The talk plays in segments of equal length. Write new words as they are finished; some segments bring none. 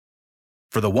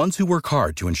For the ones who work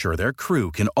hard to ensure their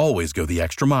crew can always go the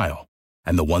extra mile,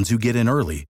 and the ones who get in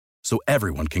early so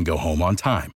everyone can go home on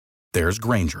time, there's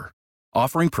Grainger,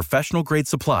 offering professional-grade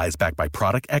supplies backed by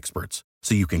product experts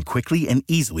so you can quickly and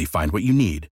easily find what you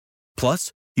need.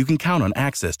 Plus, you can count on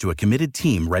access to a committed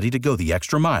team ready to go the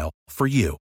extra mile for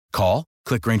you. Call,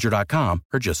 click Grainger.com,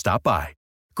 or just stop by.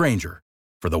 Grainger,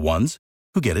 for the ones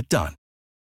who get it done.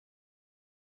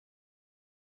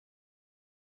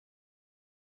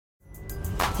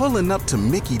 Pulling up to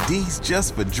Mickey D's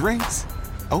just for drinks?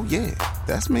 Oh yeah,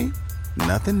 that's me.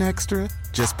 Nothing extra,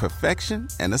 just perfection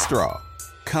and a straw.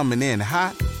 Coming in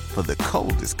hot for the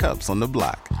coldest cups on the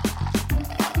block.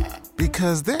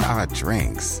 Because there are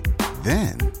drinks.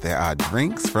 Then there are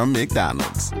drinks from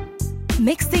McDonald's.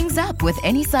 Mix things up with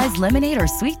any size lemonade or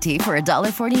sweet tea for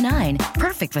 $1.49.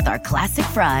 Perfect with our classic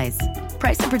fries.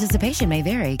 Price and participation may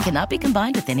vary. Cannot be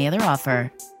combined with any other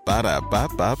offer.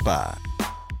 Ba-da-ba-ba-ba.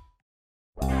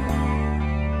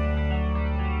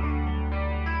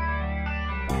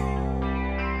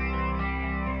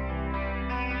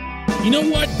 You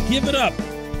know what? Give it up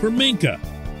for Minkah.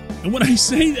 And when I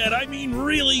say that, I mean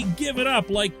really give it up.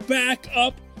 Like back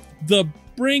up the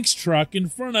Brinks truck in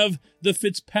front of the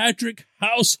Fitzpatrick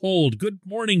household. Good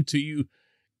morning to you.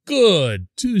 Good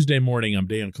Tuesday morning. I'm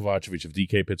Dan Kovacevic of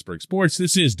DK Pittsburgh Sports.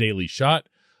 This is Daily Shot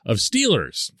of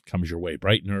Steelers. Comes your way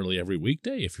bright and early every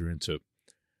weekday if you're into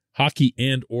hockey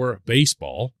and or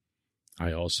baseball.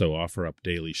 I also offer up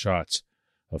daily shots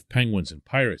of Penguins and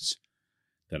Pirates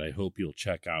that I hope you'll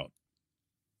check out.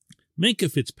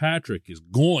 Minkah Fitzpatrick is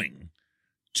going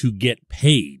to get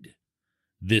paid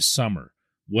this summer,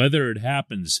 whether it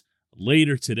happens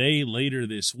later today, later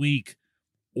this week,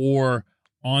 or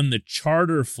on the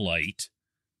charter flight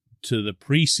to the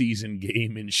preseason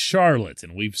game in Charlotte.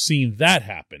 And we've seen that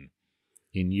happen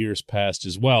in years past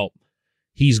as well.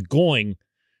 He's going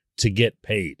to get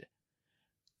paid.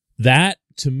 That,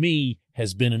 to me,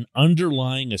 has been an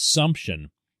underlying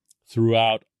assumption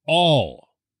throughout all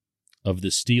of the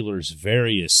Steelers'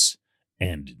 various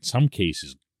and, in some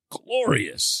cases,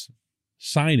 glorious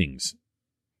signings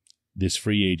this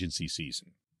free agency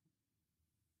season.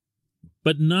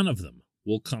 But none of them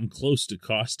will come close to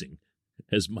costing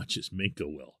as much as Minkah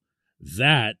will.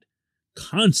 That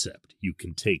concept you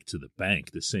can take to the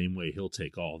bank the same way he'll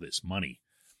take all this money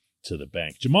to the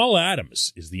bank. Jamal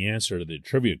Adams is the answer to the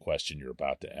trivia question you're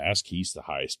about to ask. He's the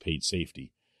highest paid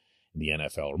safety in the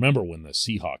NFL. Remember when the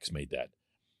Seahawks made that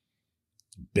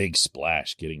big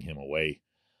splash getting him away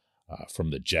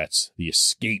from the Jets, the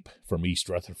escape from East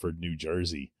Rutherford, New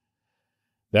Jersey.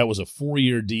 That was a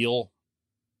 4-year deal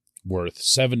worth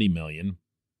 $70 million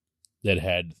that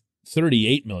had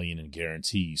 $38 million in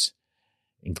guarantees,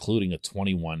 including a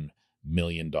 $21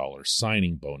 million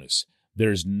signing bonus.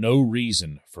 There's no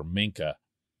reason for Minkah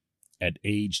at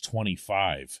age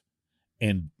 25,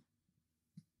 and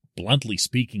bluntly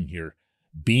speaking here,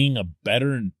 being a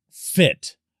better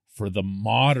fit for the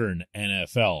modern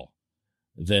NFL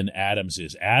than Adams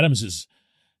is. Adams is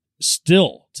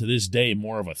still, to this day,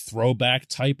 more of a throwback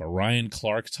type, a Ryan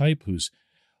Clark type, who's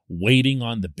waiting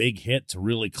on the big hit to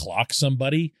really clock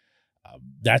somebody.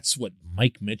 That's what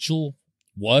Mike Mitchell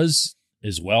was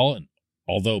as well. And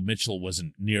although Mitchell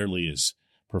wasn't nearly as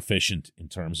proficient in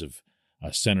terms of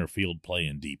center field play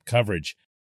and deep coverage,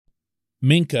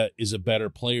 Minkah is a better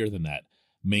player than that.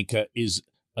 Minkah is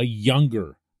a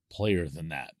younger player than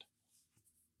that.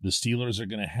 The Steelers are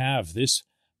going to have this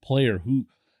player who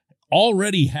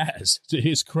already has, to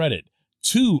his credit,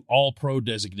 2 All-Pro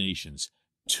designations,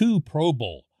 2 Pro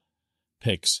Bowl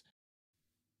picks.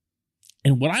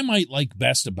 And what I might like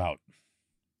best about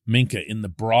Minkah in the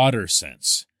broader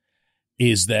sense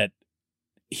is that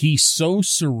he's so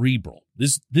cerebral.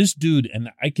 This dude,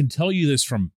 and I can tell you this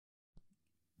from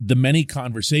the many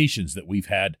conversations that we've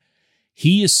had,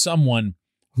 he is someone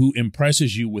who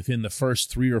impresses you within the first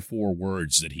 3 or 4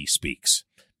 words that he speaks,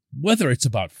 whether it's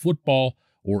about football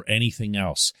or anything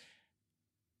else.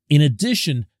 In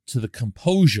addition to the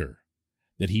composure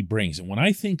that he brings, and when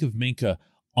I think of Minkah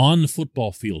on the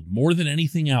football field, more than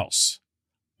anything else,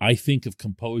 I think of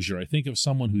composure. I think of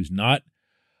someone who's not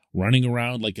running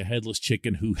around like a headless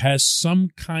chicken, who has some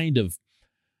kind of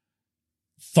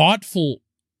thoughtful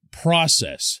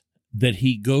process that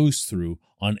he goes through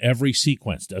on every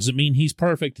sequence. Doesn't mean he's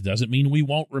perfect. It doesn't mean we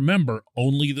won't remember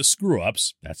only the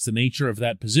screw-ups. That's the nature of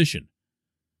that position.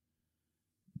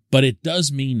 But it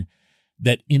does mean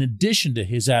that in addition to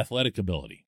his athletic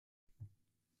ability,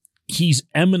 he's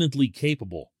eminently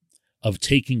capable of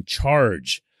taking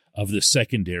charge of the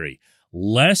secondary.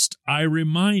 Lest I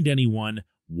remind anyone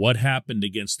what happened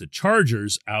against the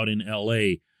Chargers out in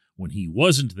L.A. when he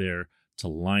wasn't there to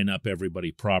line up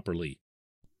everybody properly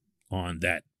on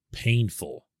that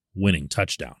painful winning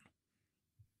touchdown.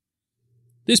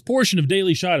 This portion of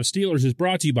Daily Shot of Steelers is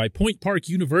brought to you by Point Park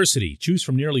University. Choose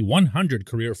from nearly 100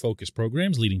 career-focused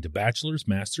programs leading to bachelor's,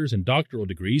 master's, and doctoral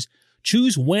degrees.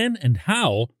 Choose when and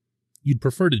how you'd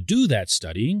prefer to do that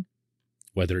studying,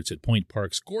 whether it's at Point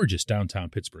Park's gorgeous downtown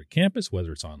Pittsburgh campus,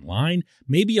 whether it's online,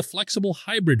 maybe a flexible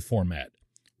hybrid format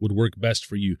would work best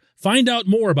for you. Find out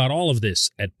more about all of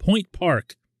this at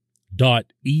pointpark.edu.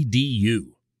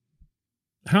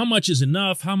 How much is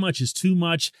enough? How much is too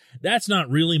much? That's not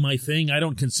really my thing. I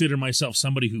don't consider myself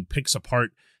somebody who picks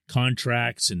apart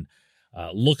contracts and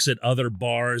looks at other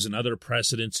bars and other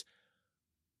precedents.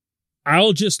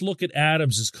 I'll just look at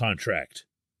Adams' contract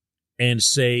and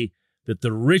say that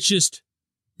the richest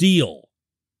deal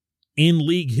in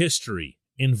league history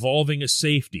involving a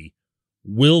safety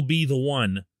will be the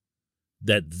one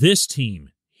that this team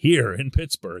here in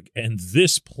Pittsburgh and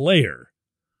this player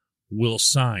will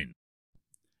sign.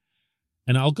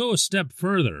 And I'll go a step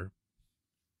further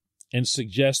and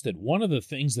suggest that one of the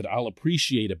things that I'll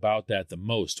appreciate about that the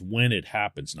most when it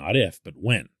happens, not if, but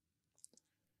when,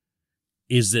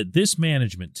 is that this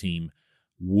management team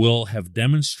will have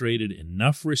demonstrated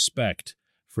enough respect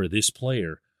for this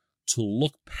player to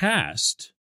look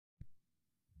past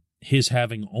his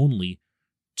having only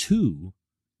 2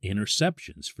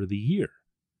 interceptions for the year.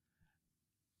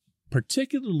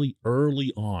 Particularly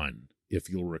early on, if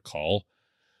you'll recall,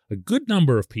 a good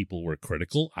number of people were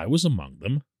critical, I was among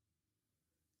them,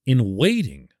 in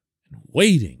waiting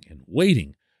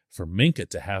for Minkah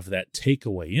to have that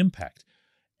takeaway impact.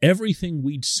 Everything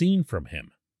we'd seen from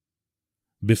him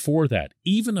before that,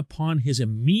 even upon his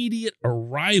immediate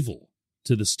arrival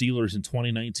to the Steelers in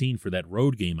 2019 for that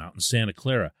road game out in Santa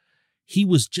Clara, he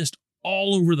was just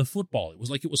all over the football. It was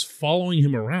like it was following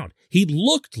him around. He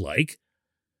looked like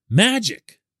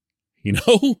magic. You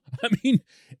know, I mean,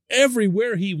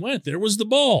 everywhere he went, there was the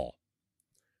ball.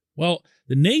 Well,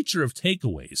 the nature of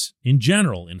takeaways in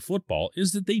general in football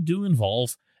is that they do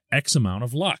involve X amount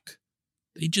of luck.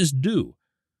 They just do.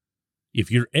 If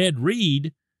you're Ed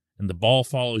Reed and the ball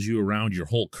follows you around your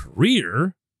whole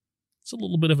career, it's a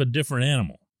little bit of a different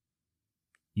animal.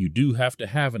 You do have to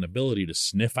have an ability to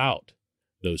sniff out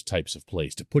those types of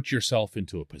plays, to put yourself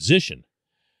into a position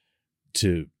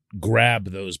to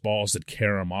grab those balls that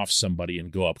carry them off somebody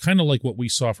and go up, kind of like what we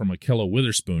saw from Ahkello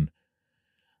Witherspoon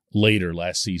later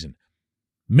last season.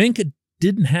 Minkah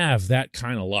didn't have that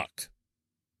kind of luck,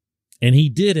 and he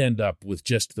did end up with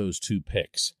just those 2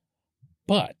 picks.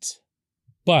 But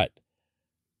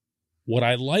what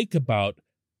I like about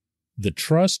the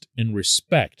trust and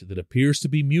respect that appears to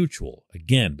be mutual,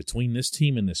 again, between this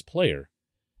team and this player,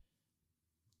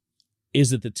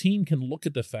 is that the team can look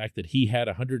at the fact that he had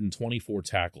 124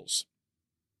 tackles.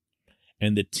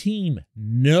 And the team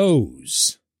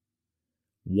knows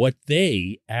what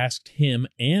they asked him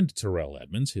and Terrell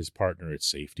Edmunds, his partner at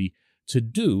safety, to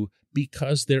do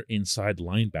because their inside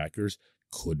linebackers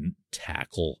couldn't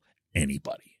tackle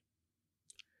anybody.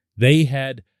 They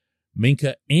had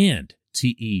Minkah and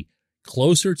T.E.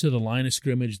 closer to the line of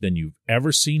scrimmage than you've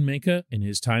ever seen Minkah in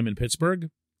his time in Pittsburgh.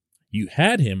 You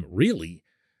had him really,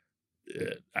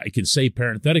 I can say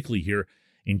parenthetically here,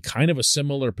 in kind of a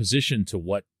similar position to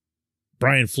what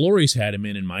Brian Flores had him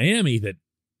in Miami that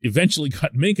eventually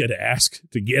got Minkah to ask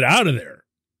to get out of there.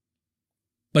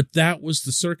 But that was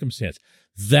the circumstance.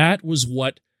 That was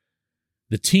what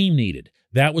the team needed.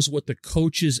 That was what the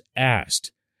coaches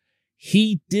asked.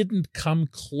 He didn't come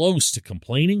close to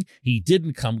complaining. He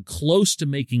didn't come close to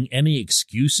making any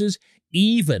excuses,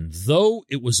 even though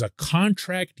it was a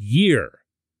contract year.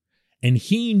 And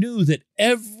he knew that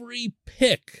every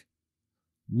pick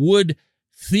would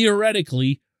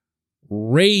theoretically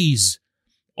raise,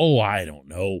 I don't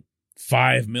know,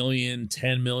 $5 million,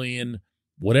 $10 million,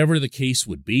 whatever the case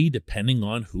would be, depending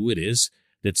on who it is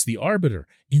that's the arbiter.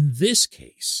 In this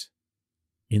case,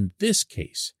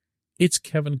 it's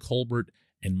Kevin Colbert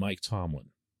and Mike Tomlin.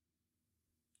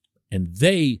 And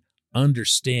they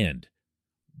understand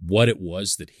what it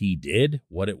was that he did,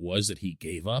 what it was that he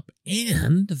gave up,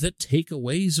 and that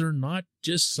takeaways are not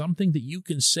just something that you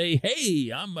can say,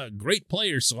 hey, I'm a great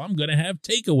player, so I'm going to have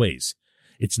takeaways.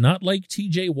 It's not like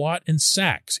T.J. Watt and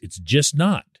sacks. It's just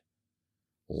not.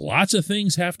 Lots of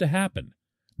things have to happen,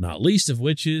 not least of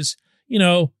which is,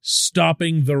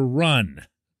 stopping the run.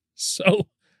 So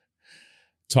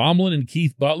Tomlin and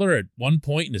Keith Butler at one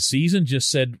point in the season just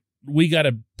said, we got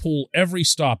to pull every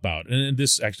stop out. And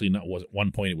this actually wasn't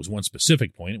one point. It was one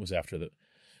specific point. It was after the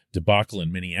debacle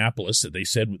in Minneapolis that they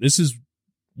said, this is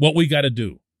what we got to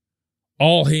do.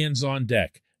 All hands on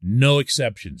deck. no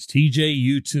exceptions. TJ,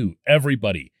 you too,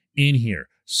 everybody in here,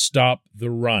 stop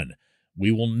the run.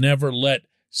 We will never let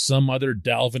some other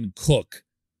Dalvin Cook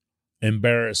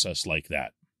embarrass us like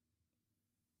that.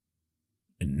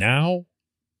 And now,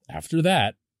 after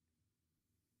that,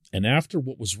 and after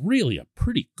what was really a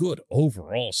pretty good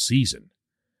overall season,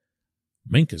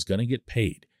 Minkah's going to get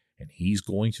paid, and he's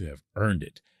going to have earned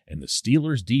it. And the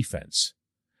Steelers' defense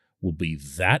will be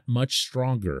that much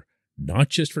stronger, not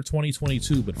just for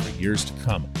 2022, but for years to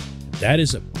come. That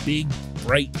is a big,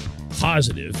 bright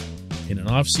positive in an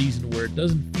offseason where it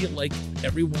doesn't feel like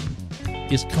everyone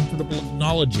is comfortable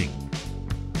acknowledging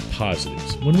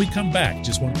positives. When we come back,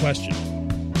 just one question.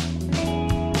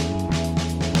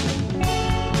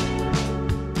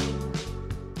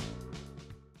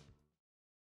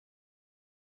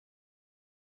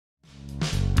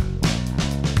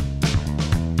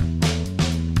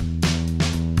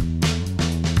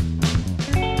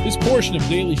 This portion of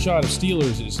Daily Shot of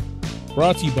Steelers is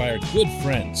brought to you by our good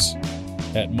friends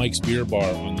at Mike's Beer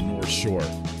Bar on the North Shore.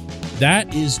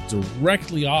 That is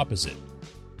directly opposite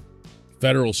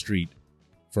Federal Street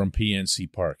from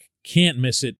PNC Park. Can't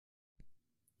miss it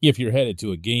if you're headed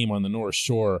to a game on the North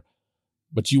Shore,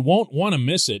 but you won't want to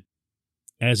miss it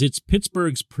as it's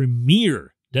Pittsburgh's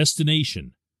premier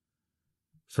destination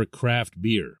for craft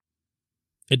beer.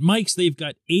 At Mike's, they've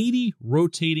got 80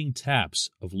 rotating taps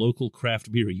of local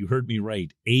craft beer. You heard me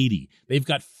right, 80. They've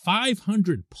got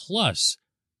 500 plus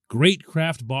great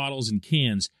craft bottles and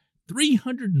cans,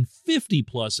 350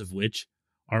 plus of which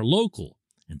are local.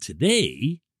 And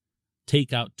today,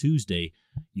 Takeout Tuesday,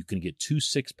 you can get 2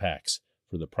 6-packs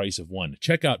for the price of one.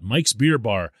 Check out Mike's Beer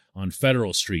Bar on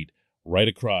Federal Street, right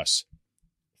across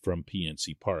from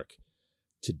PNC Park.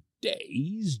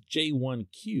 Today's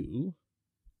J1Q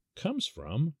comes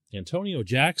from Antonio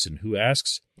Jackson, who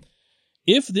asks,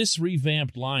 if this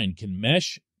revamped line can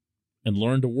mesh and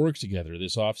learn to work together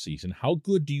this offseason, how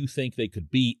good do you think they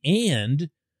could be? And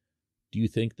do you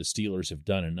think the Steelers have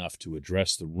done enough to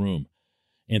address the room?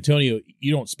 Antonio,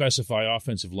 you don't specify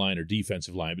offensive line or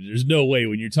defensive line, but there's no way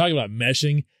when you're talking about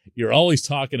meshing, you're always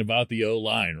talking about the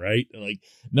O-line, right? Like,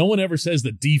 no one ever says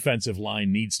the defensive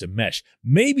line needs to mesh.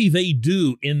 Maybe they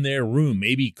do in their room.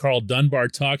 Maybe Carl Dunbar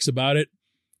talks about it.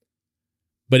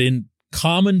 But in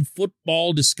common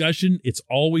football discussion, it's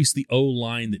always the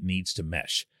O-line that needs to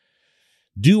mesh.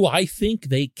 Do I think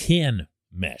they can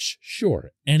mesh?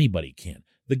 Sure, anybody can.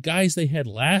 The guys they had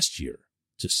last year,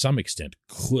 to some extent,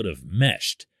 could have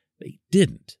meshed. They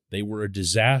didn't. They were a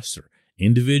disaster,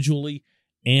 individually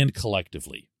and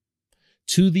collectively.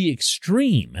 To the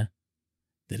extreme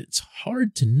that it's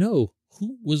hard to know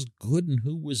who was good and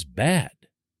who was bad.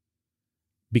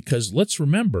 Because let's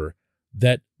remember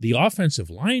that the offensive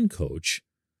line coach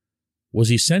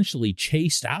was essentially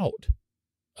chased out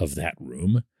of that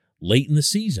room late in the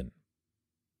season.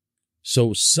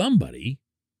 So somebody,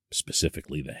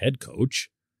 specifically the head coach,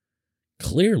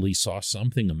 clearly saw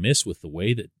something amiss with the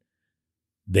way that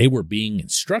they were being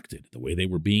instructed, the way they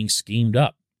were being schemed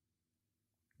up.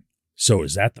 So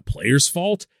is that the player's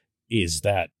fault? Is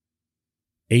that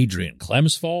Adrian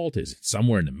Clem's fault? Is it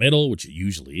somewhere in the middle, which it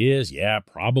usually is? Yeah,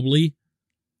 probably.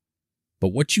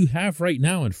 But what you have right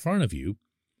now in front of you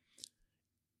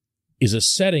is a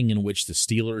setting in which the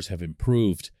Steelers have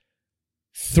improved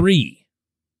 3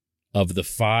 of the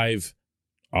 5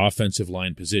 offensive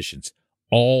line positions,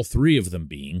 all 3 of them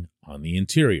being on the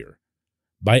interior,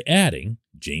 by adding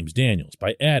James Daniels,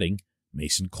 by adding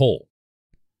Mason Cole,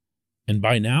 and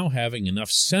by now having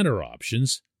enough center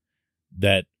options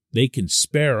that they can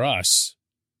spare us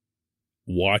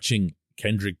watching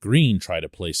Kendrick Green try to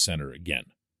play center again.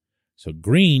 So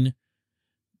Green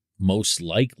most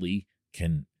likely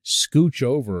can scooch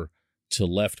over to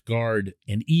left guard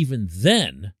and even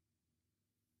then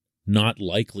not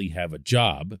likely have a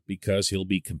job because he'll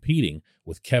be competing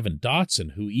with Kevin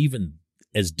Dotson, who even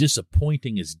as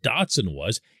disappointing as Dotson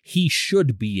was, he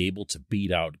should be able to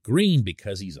beat out Green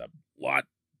because he's a lot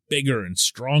bigger and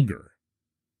stronger,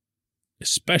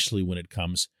 especially when it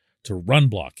comes to run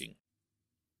blocking.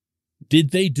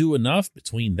 Did they do enough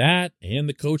between that and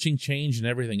the coaching change and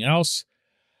everything else?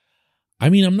 I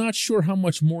mean, I'm not sure how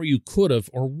much more you could have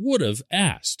or would have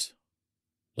asked.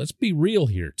 Let's be real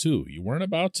here, too. You weren't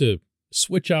about to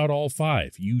switch out all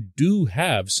 5. You do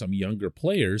have some younger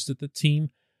players that the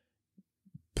team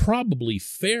probably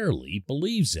fairly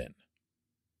believes in.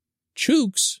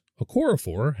 Chooks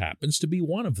Okorafor happens to be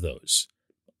one of those.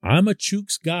 I'm a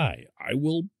Chooks guy. I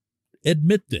will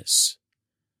admit this.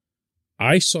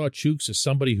 I saw Chooks as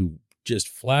somebody who just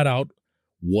flat out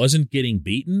wasn't getting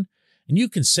beaten. And you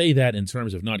can say that in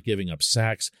terms of not giving up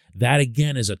sacks. That,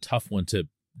 again, is a tough one to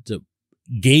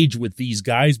gauge with these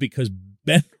guys because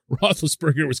Ben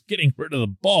Roethlisberger was getting rid of the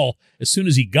ball as soon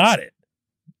as he got it.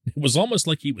 It was almost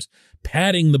like he was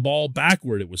patting the ball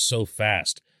backward. It was so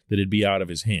fast that it'd be out of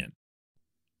his hand.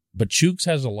 But Chooks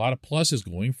has a lot of pluses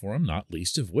going for him, not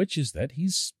least of which is that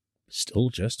he's still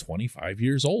just 25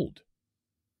 years old.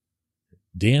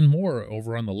 Dan Moore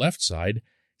over on the left side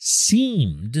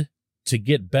seemed to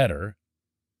get better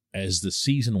as the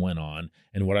season went on.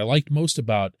 And what I liked most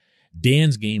about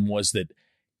Dan's game was that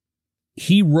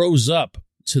he rose up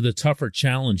to the tougher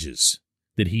challenges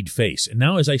that he'd face. And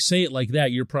now as I say it like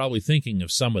that, you're probably thinking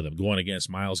of some of them going against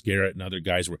Myles Garrett and other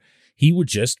guys where he would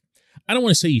just, I don't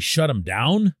want to say he shut him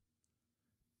down,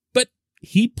 but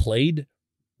he played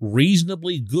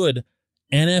reasonably good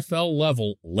NFL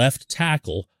level left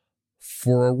tackle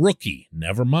for a rookie,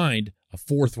 never mind a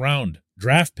 4th round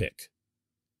draft pick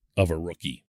of a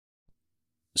rookie.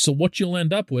 So what you'll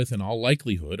end up with in all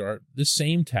likelihood are the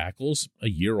same tackles a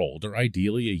year older,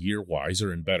 ideally a year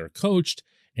wiser and better coached,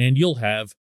 and you'll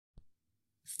have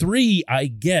 3, I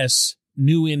guess,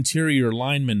 new interior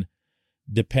linemen,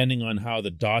 depending on how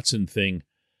the Dotson thing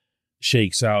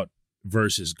shakes out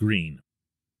versus Green.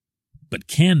 But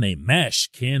can they mesh?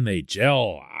 Can they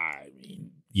gel? I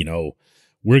mean,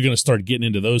 we're going to start getting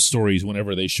into those stories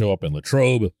whenever they show up in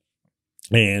Latrobe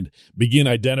and begin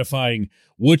identifying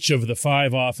which of the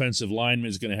 5 offensive linemen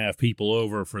is going to have people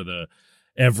over for the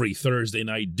every Thursday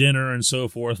night dinner and so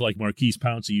forth, like Marquise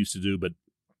Pouncey used to do. But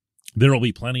there will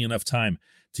be plenty enough time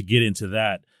to get into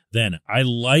that then. I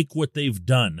like what they've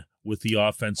done with the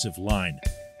offensive line.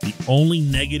 The only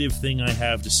negative thing I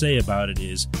have to say about it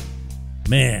is,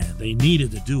 man, they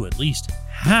needed to do at least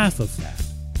half of that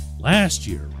last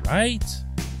year, right?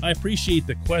 I appreciate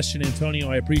the question, Antonio.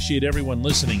 I appreciate everyone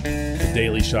listening to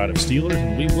Daily Shot of Steelers,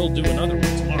 and we will do another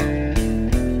one tomorrow.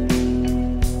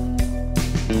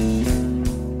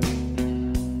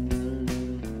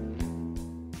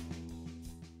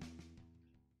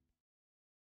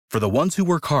 For the ones who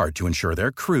work hard to ensure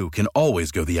their crew can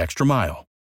always go the extra mile,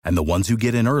 and the ones who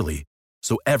get in early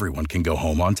so everyone can go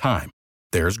home on time,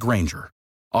 there's Grainger,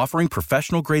 offering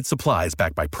professional-grade supplies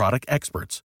backed by product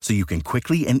experts so you can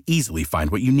quickly and easily find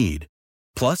what you need.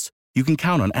 Plus, you can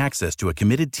count on access to a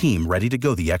committed team ready to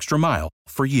go the extra mile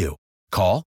for you.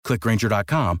 Call, click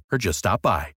Grainger.com, or just stop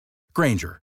by.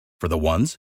 Grainger, for the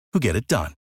ones who get it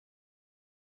done.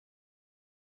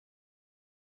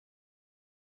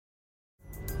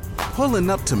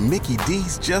 Pulling up to Mickey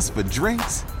D's just for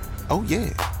drinks? Oh yeah,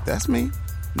 that's me.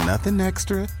 Nothing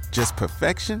extra, just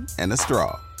perfection and a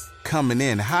straw. Coming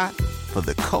in hot for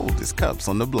the coldest cups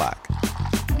on the block.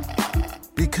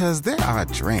 Because there are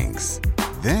drinks.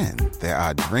 Then there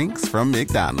are drinks from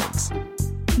McDonald's.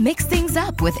 Mix things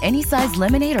up with any size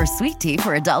lemonade or sweet tea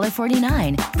for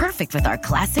 $1.49. Perfect with our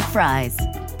classic fries.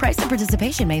 Price and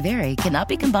participation may vary. Cannot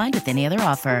be combined with any other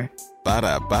offer.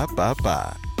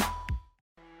 Ba-da-ba-ba-ba.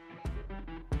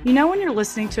 You know when you're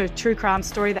listening to a true crime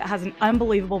story that has an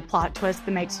unbelievable plot twist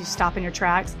that makes you stop in your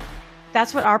tracks?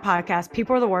 That's what our podcast,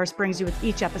 People Are the Worst, brings you with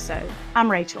each episode. I'm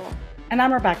Rachel. And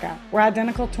I'm Rebecca. We're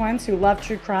identical twins who love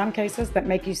true crime cases that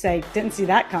make you say, didn't see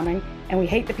that coming, and we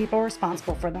hate the people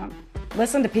responsible for them.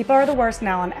 Listen to People Are the Worst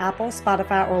now on Apple,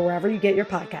 Spotify, or wherever you get your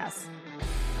podcasts.